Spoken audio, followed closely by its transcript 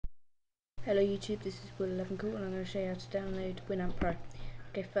Hello YouTube, this is Will11Cool and I'm going to show you how to download Winamp Pro.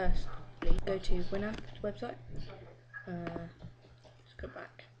 Okay, firstly go to Winamp's website. Let's go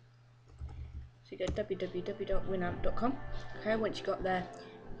back. So you go www.winamp.com. Okay, once you got there,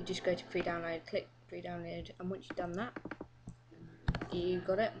 you just go to free download, click free download, and once you've done that, you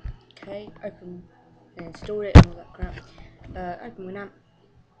got it. Okay, open and install it and all that crap. Open Winamp.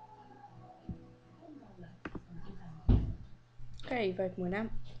 Okay, you've opened Winamp.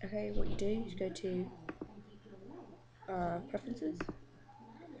 Okay, what you do is go to preferences.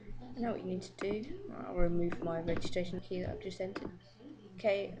 Now what you need to do, I'll remove my registration key that I've just entered.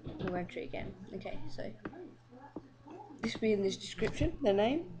 Okay, we'll enter it again. Okay, so this will be in this description, the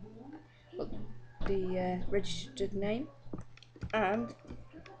name, the registered name, and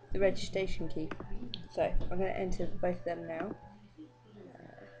the registration key. So I'm going to enter both of them now.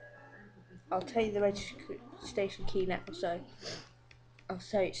 I'll tell you the registration key now, so I'll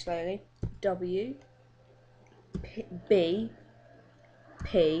say it slowly. W B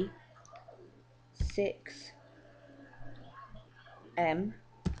P 6 M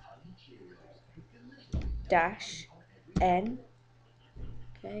dash N,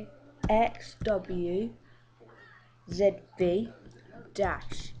 okay, XW ZB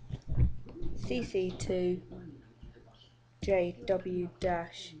dash CC2 JW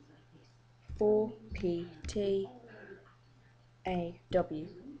dash 4PT AW.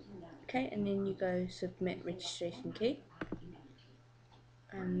 Okay, and then you go submit registration key,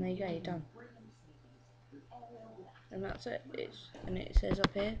 and there you go, you're done. And that's it. It says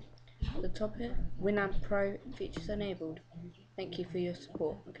up here, at the top here, Winamp Pro features enabled. Thank you for your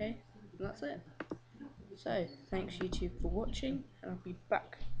support. Okay, and that's it. So thanks YouTube for watching, and I'll be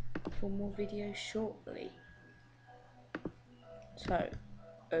back for more videos shortly. So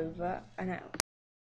over and out.